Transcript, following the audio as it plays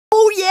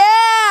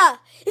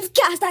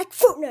guys like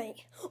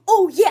Fortnite?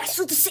 Oh yeah,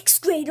 so the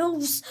 6th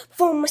graders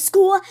from my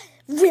school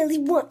really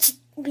want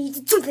me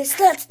to do this.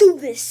 Let's do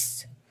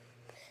this.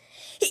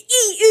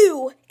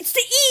 EU, it's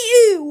the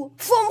EU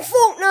from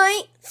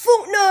Fortnite.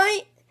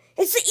 Fortnite,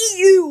 it's the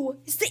EU.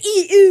 It's the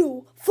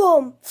EU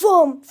from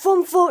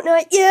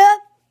Fortnite. Yeah.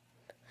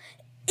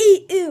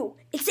 EU,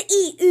 it's the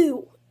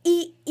EU.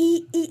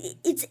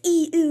 It's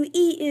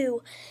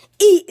EU.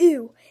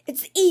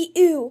 It's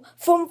EU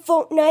from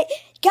Fortnite.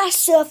 Got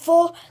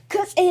suffer,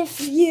 cause it's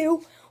the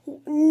EU,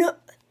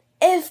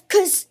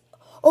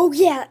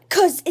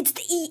 it's the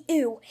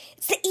EU.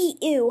 It's the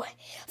EU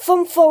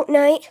from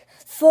Fortnite.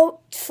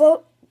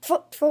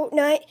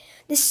 Fortnite.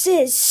 This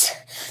is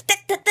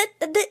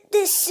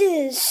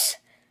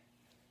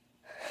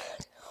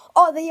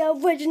all the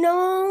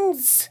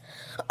originals.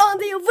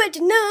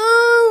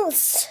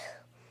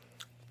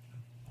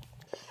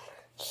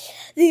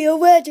 The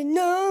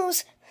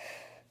originals.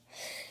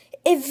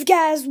 If you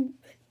guys,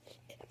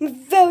 my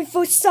very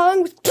first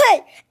song was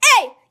play.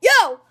 Hey,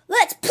 yo,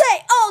 let's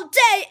play all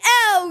day.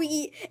 Oh,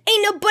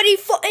 ain't nobody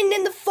footing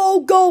in the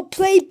full gold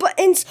play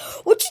buttons.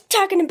 What you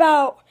talking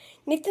about?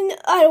 Nathan,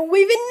 I don't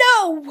even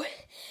know.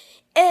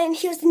 And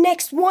here's the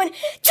next one.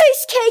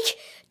 Cheesecake.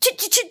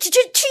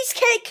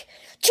 Cheesecake.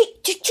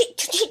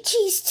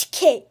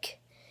 Cheesecake.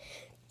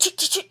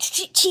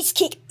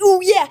 Cheesecake.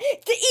 Oh yeah,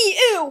 it's the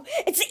EU.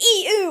 It's the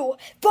EU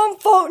from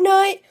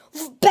Fortnite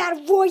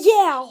Battle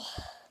Royale.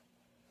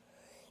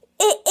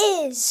 It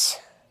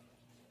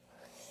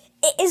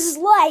is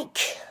like,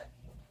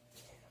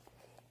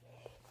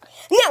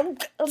 now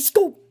let's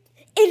go.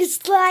 It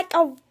is like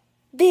a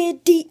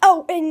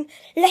video, and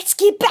let's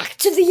get back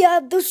to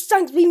those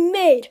songs we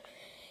made.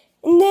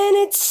 And then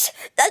it's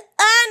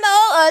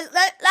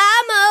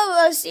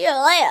lawnmowers, see you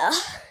later.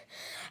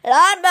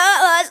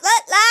 Lawnmowers,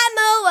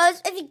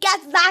 if you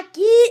guys like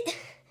it,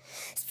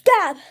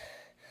 subscribe,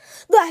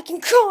 like,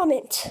 and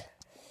comment.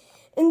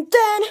 And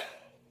then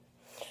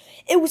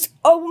it was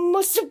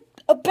almost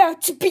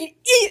about to be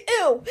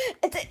EU.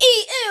 It's the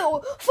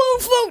EU from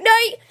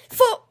Fortnite.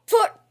 Fortnite.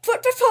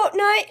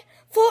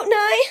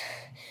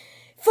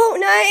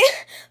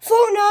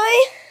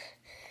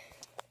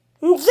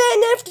 And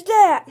then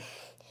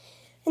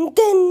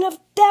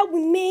after that, we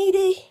made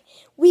it.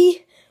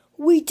 We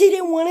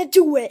didn't want to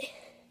do it.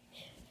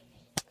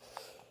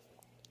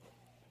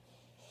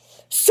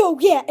 So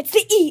yeah, it's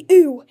the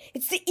EU.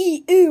 It's the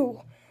EU.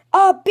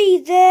 I'll be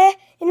there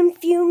in a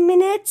few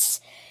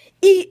minutes.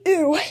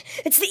 EU.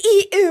 It's the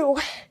EU.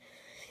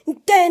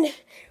 And then,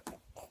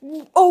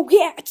 oh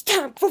yeah, it's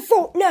time for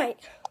Fortnite.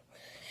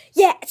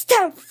 Yeah, it's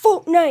time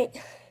for Fortnite.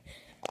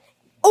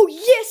 Oh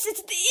yes,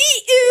 it's the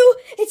EU.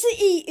 It's the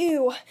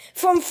EU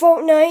from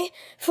Fortnite.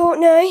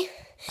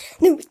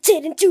 No, we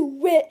didn't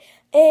do it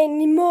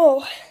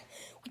anymore.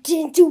 We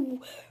didn't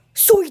do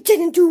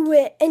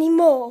it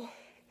anymore.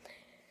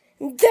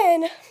 And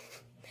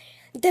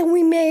then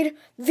we made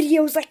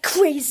videos like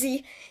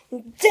crazy.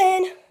 And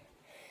then,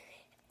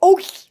 oh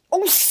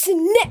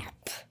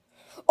snap.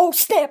 And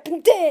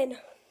then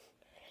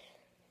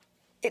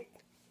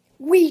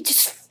we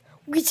just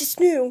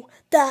knew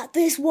that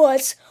this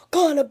was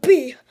gonna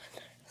be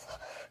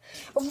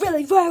a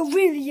really viral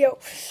video.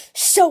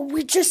 So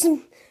when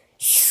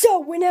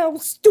I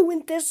was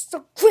doing this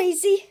so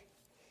crazy,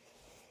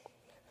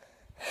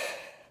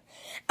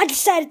 I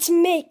decided to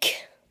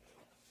make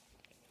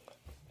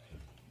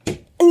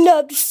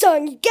another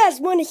song. You guys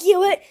wanna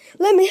hear it?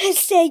 Let me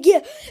say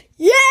yeah.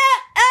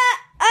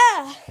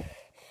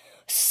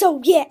 So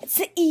yeah, it's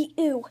the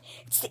EU.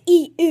 It's the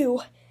EU.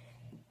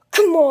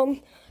 Come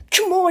on,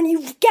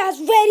 you guys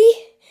ready?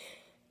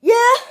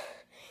 Yeah.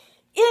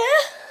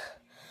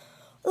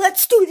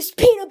 Let's do this.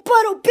 Peanut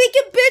butter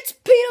bacon bits.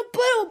 Peanut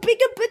butter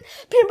bacon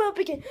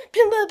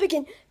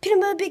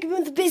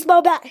with a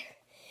baseball bat.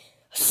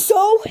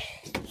 So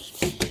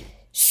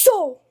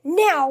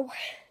now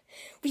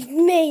we've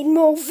made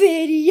more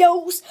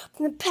videos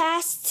from the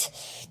past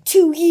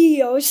 2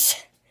 years.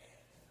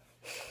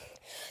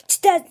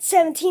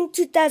 2017,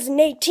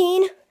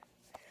 2018.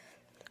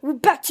 We're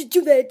about to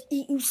do the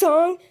EU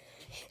song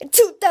in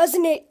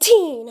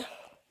 2018.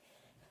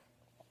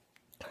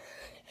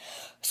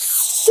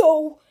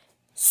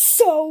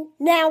 So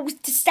now we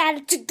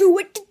decided to do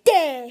it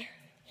today.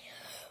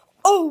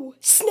 Oh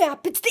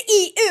snap, it's the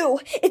EU.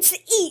 It's the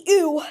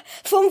EU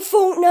from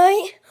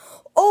Fortnite.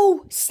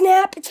 Oh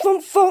snap, it's from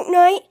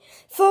Fortnite.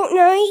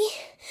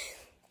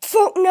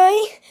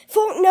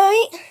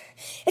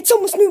 It's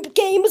almost Noob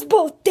Gamer's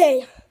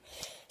birthday.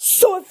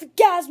 So if you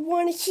guys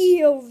want to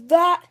hear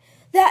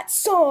that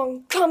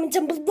song, comment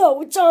down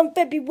below. It's on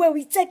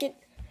February 2nd.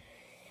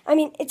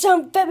 It's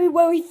on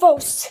February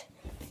 1st.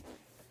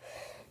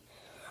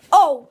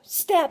 Oh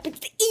snap, it's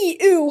the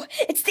EU.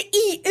 It's the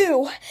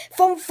EU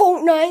from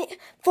Fortnite.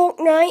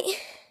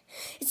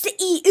 It's the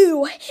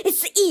EU.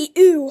 It's the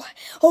EU.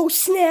 Oh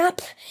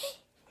snap.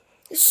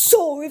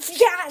 So if you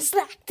guys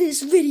like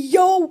this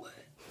video,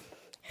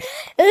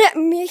 let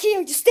me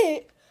hear you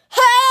say,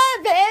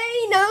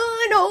 having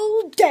an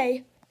old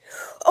day.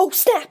 Oh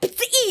snap, it's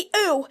the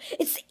EU.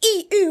 It's the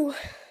EU.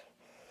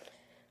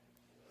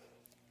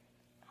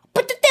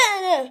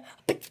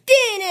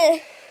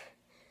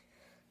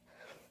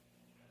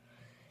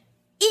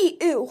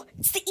 EU,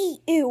 it's the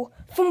EU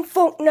from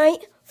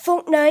Fortnite.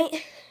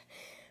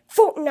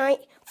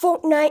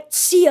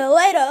 See you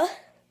later.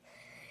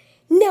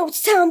 Now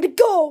it's time to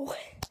go.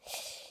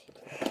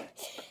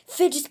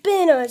 Fidget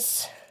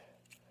spinners.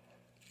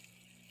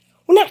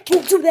 We're not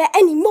gonna do that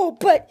anymore,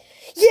 but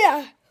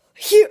yeah,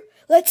 here,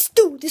 let's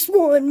do this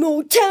one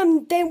more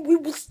time, then we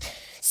will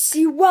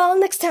see you all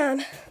next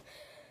time.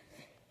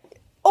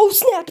 Oh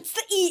snap, it's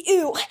the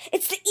EU,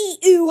 it's the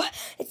EU,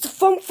 it's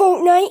from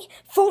Fortnite.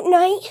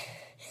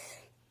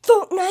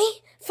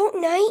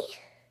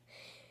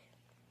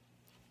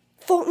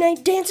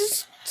 Fortnite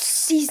Dancers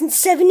Season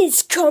 7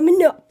 is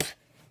coming up.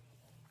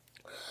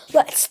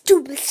 Let's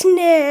do this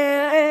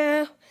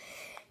now.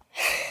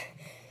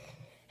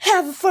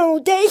 Have a fun all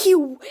day.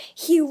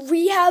 Here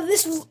we have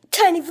this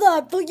tiny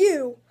vlog for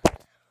you.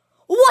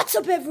 What's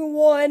up,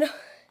 everyone?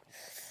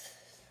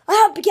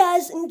 I hope you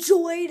guys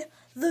enjoyed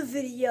the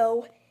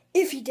video.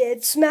 If you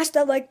did, smash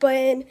that like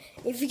button.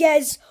 If you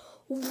guys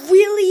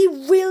really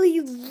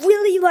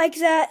like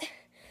that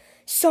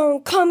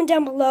song, comment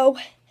down below.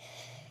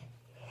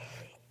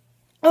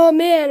 Oh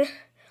man,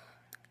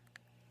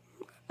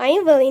 I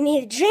really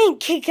need a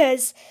drink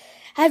because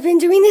I've been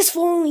doing this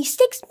for only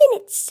 6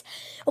 minutes.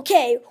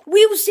 Okay,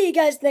 we will see you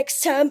guys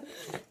next time.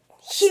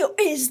 Here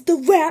is the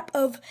wrap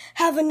of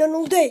Have a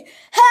Nunal Day.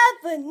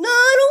 Have a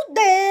Nunal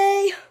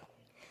Day.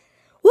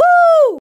 Woo!